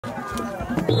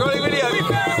Rolling video.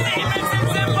 Demons in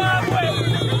Zimbabwe.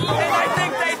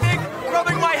 And they think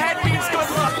rubbing my head means good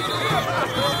luck.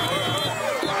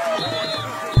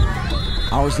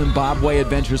 Our Zimbabwe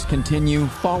adventures continue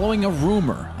following a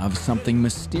rumor of something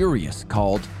mysterious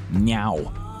called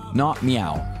Meow. Not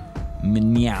meow,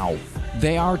 meow.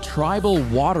 They are tribal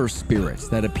water spirits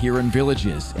that appear in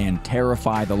villages and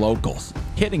terrify the locals,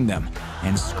 hitting them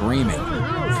and screaming.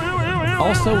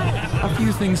 Also, a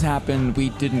few things happen we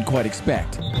didn't quite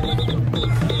expect.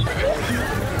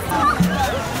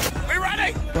 We're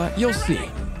running! But you'll see.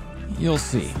 You'll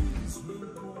see.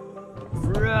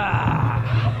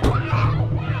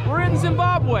 We're in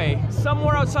Zimbabwe,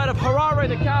 somewhere outside of Harare,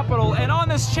 the capital, and on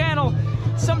this channel,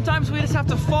 sometimes we just have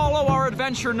to follow our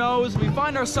adventure nose. We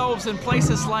find ourselves in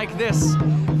places like this,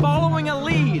 following a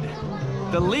lead.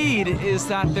 The lead is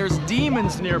that there's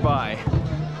demons nearby.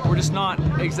 We're just not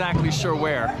exactly sure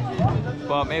where,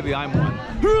 but maybe I'm one.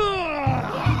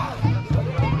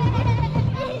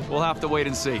 We'll have to wait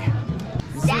and see.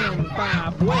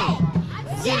 Zimbabwe!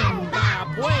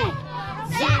 Zimbabwe!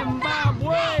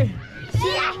 Zimbabwe!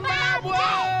 Zimbabwe!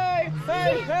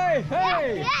 Hey, hey,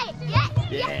 hey!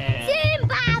 Yeah.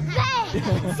 Zimbabwe!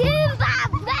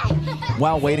 Zimbabwe!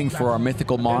 While waiting for our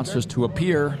mythical monsters to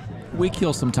appear, we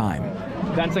kill some time.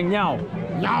 Dancing meow.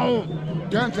 Meow.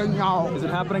 Dancing meow. Is it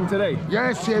happening today?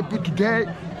 Yes, happy today.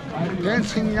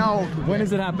 Dancing meow. When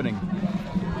is it happening?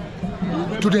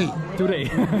 Today. Today.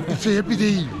 It's a happy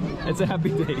day. It's a happy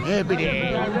day. Happy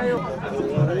day.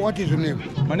 What is your name?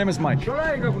 My name is Mike.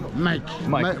 Mike.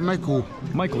 Mike. Michael.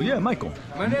 Michael, yeah, Michael.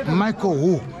 Michael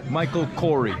who? Michael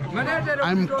Corey.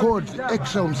 I'm called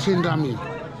Exum Sendami.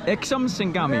 Exum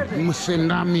Singami.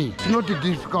 Musendami. It's not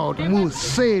difficult.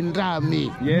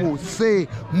 Musendami. Yeah. Muse.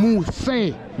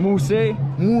 Muse. Musendami.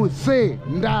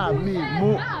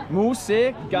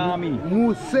 Muse Gami.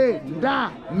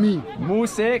 Musendami.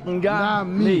 Muse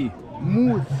Ngami.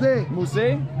 Muse. Muse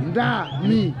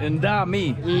Ndami. Ndami.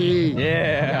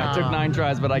 Yeah, I took 9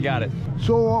 tries, but I got it.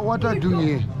 So what are you doing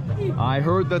here? I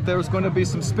heard that there's going to be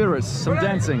some spirits, some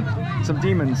dancing, some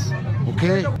demons.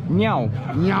 Okay. Meow.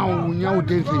 Meow, meow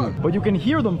dancing. But you can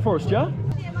hear them first, yeah?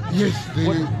 Yes,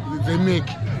 they make.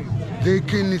 They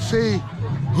can say,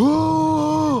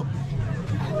 "Ooh,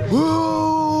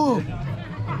 ooh."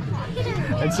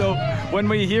 And so when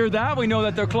we hear that, we know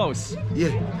that they're close.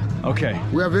 Yeah. Okay.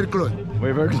 We are very close.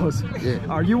 We're very close. Yeah.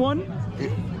 Are you one?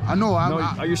 I know. No,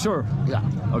 are you sure? Yeah.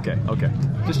 Okay, okay.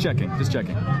 Just checking, just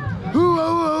checking. Ooh,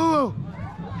 ooh, ooh,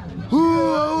 ooh. Ooh,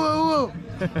 ooh, ooh.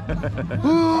 Ooh, ooh,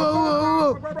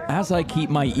 ooh. As I keep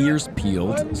my ears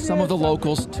peeled, some of the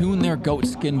locals tune their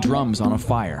goatskin drums on a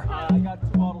fire. I got 2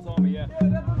 bottles on me, yeah.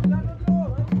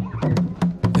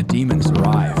 The demons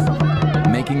arrive,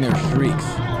 making their shrieks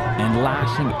and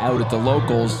lashing out at the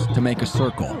locals to make a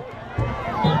circle.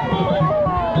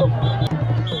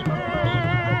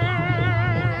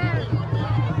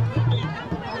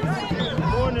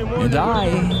 And I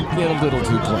get a little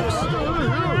too close.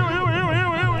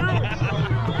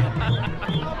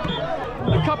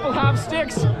 A couple half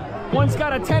sticks. One's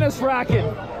got a tennis racket.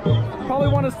 Probably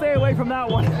want to stay away from that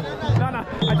one. No,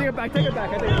 I take it back, take it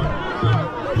back, I take it back.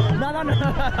 No.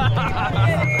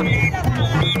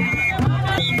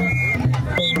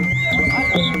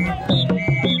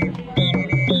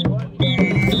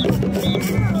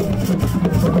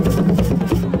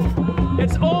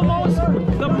 It's almost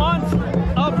the month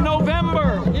of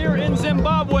November here in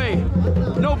Zimbabwe.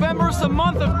 November's the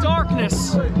month of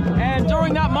darkness, and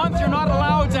during that month you're not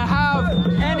allowed to have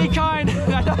any kind.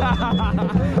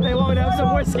 They want me to have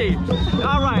some whiskey.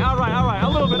 All right, a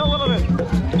little bit.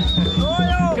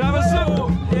 Can I have a sip?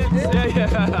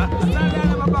 Yeah.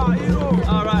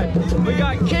 All right, we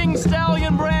got King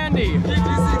Stallion brandy,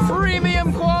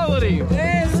 premium quality.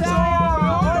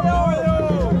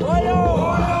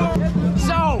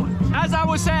 As I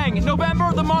was saying,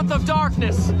 November, the month of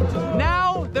darkness.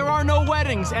 Now, there are no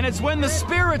weddings, and it's when the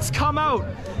spirits come out.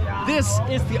 This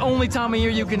is the only time of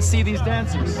year you can see these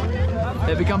dancers.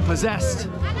 They become possessed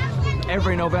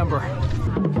every November.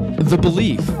 The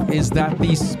belief is that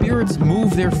these spirits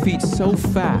move their feet so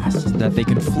fast that they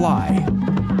can fly.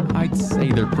 I'd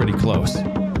say they're pretty close.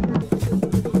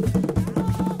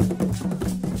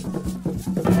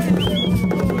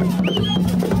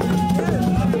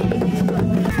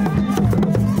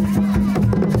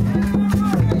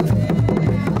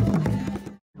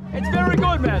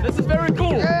 This is very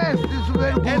cool. Yes, this is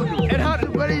very good. And how?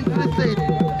 Very interesting.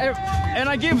 And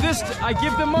I give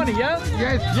them money, yeah?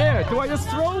 Yes. Yeah. Do I just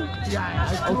throw? Yeah.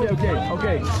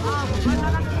 Okay.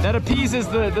 That appeases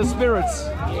the spirits.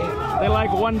 They like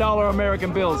 $1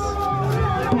 American bills.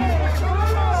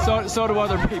 So do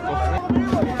other people.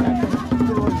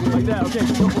 Like that, okay,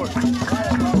 go for it.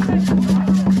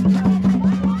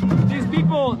 These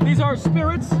people, these are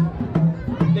spirits,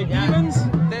 they're demons.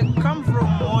 They come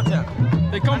from water.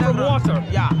 They come from water.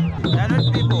 Yeah, they're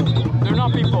not people. They're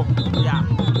not people. Yeah.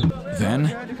 Then,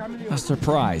 a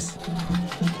surprise.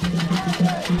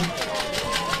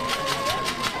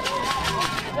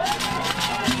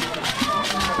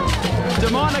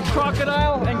 Demonic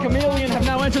crocodile and chameleon have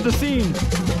now entered the scene.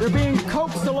 They're being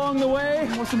coaxed along the way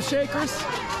with some shakers.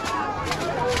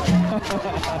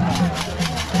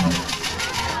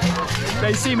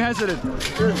 They seem hesitant.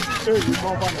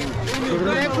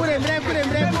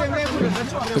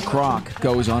 The croc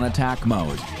goes on attack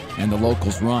mode, and the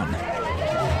locals run.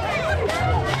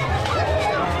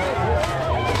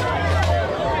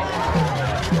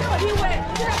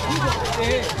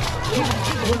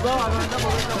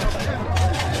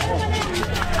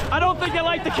 I don't think they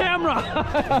like the camera.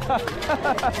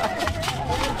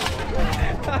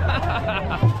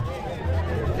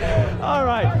 All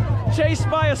right, chased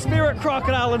by a spirit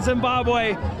crocodile in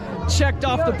Zimbabwe, checked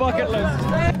off the bucket list.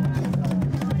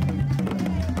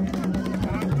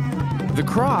 The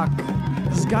croc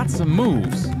has got some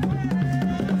moves.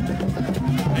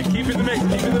 Hey, keep it in the mix,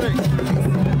 keep it in the mix.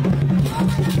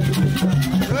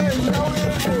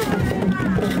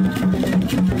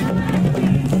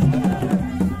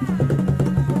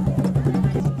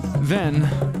 Then,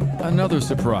 another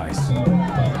surprise.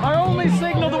 Our only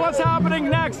signal to what's happening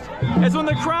next is when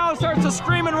the crowd starts to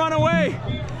scream and run away.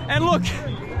 And look,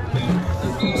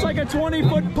 it's like a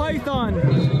 20-foot python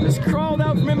just crawled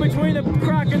out from in between the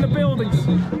crack in the buildings.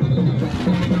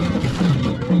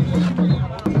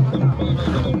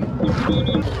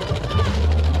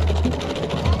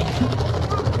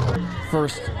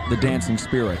 First, the dancing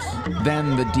spirits,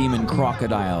 then the demon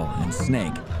crocodile and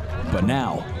snake. But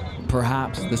now,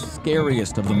 perhaps the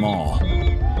scariest of them all,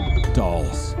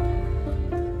 dolls.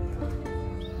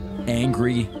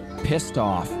 Angry, pissed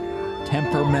off,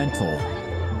 temperamental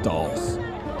dolls.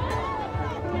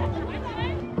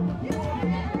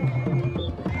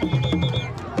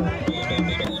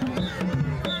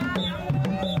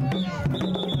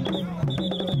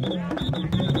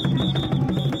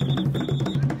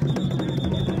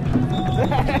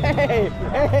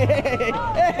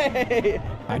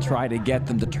 I try to get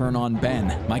them to turn on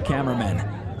Ben, my cameraman,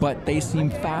 but they seem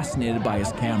fascinated by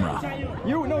his camera.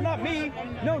 You, no, not me.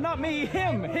 No, not me.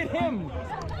 Him. Hit him.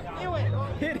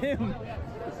 Hit him.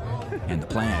 And the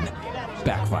plan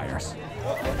backfires.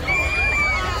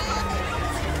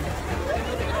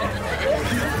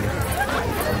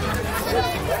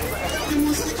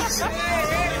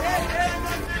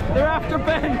 They're after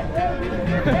Ben.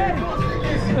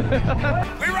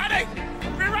 We're running!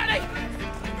 We're running!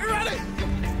 We're running!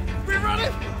 We're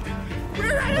running!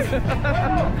 We're running!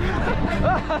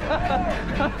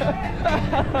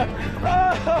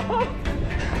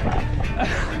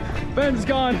 Ben's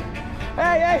gone.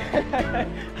 Hey, hey!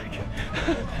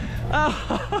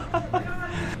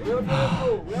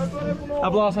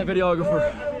 I've lost my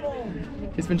videographer.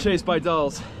 He's been chased by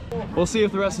dolls. We'll see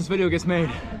if the rest of this video gets made.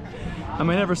 I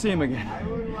may never see him again.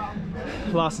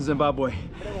 Lost in Zimbabwe.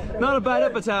 Not a bad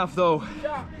epitaph though.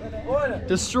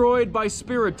 Destroyed by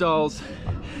spirit dolls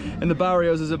in the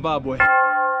barrios of Zimbabwe.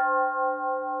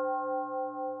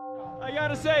 I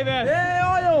gotta say, man,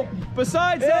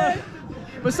 besides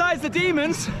the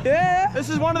demons, this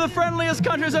is one of the friendliest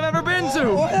countries I've ever been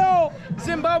to.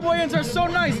 Zimbabweans are so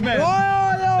nice, man.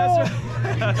 That's right.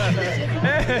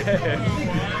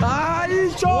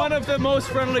 One of the most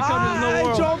friendly countries in the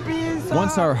world.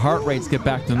 Once our heart rates get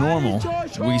back to normal,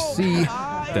 we see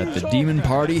that the demon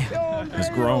party has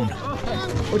grown.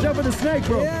 Watch out for the snake,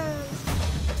 bro.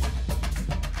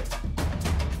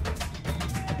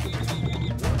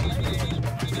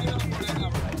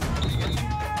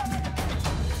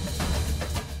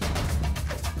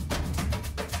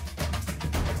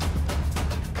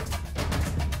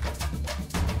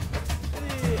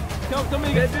 Tell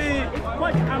me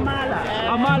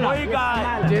Amala.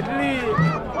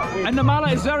 And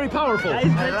Amala is very powerful.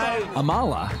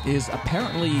 Amala is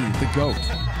apparently the goat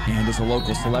and is a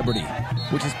local celebrity,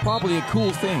 which is probably a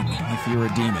cool thing if you're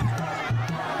a demon.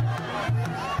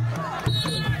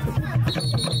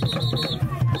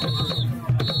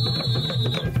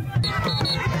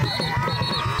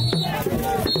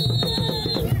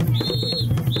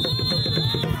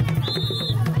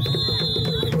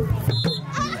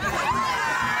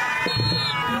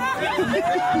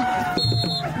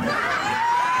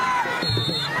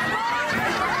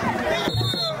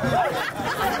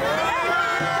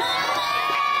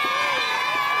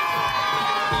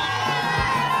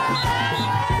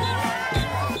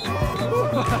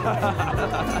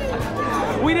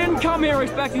 We didn't come here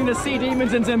expecting to see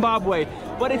demons in Zimbabwe,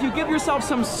 but if you give yourself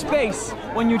some space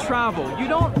when you travel, you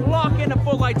don't lock in a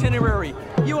full itinerary.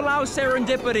 You allow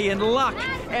serendipity and luck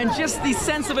and just the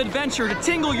sense of adventure to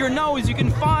tingle your nose. You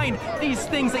can find these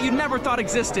things that you never thought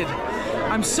existed.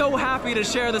 I'm so happy to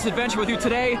share this adventure with you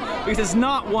today because it's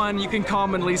not one you can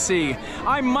commonly see.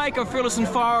 I'm Mike of Fearless and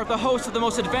Far, the host of the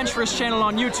most adventurous channel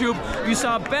on YouTube. You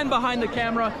saw Ben behind the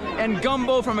camera and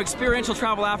Gumbo from Experiential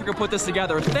Travel Africa put this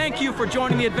together. Thank you for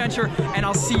joining the adventure, and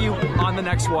I'll see you on the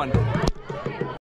next one.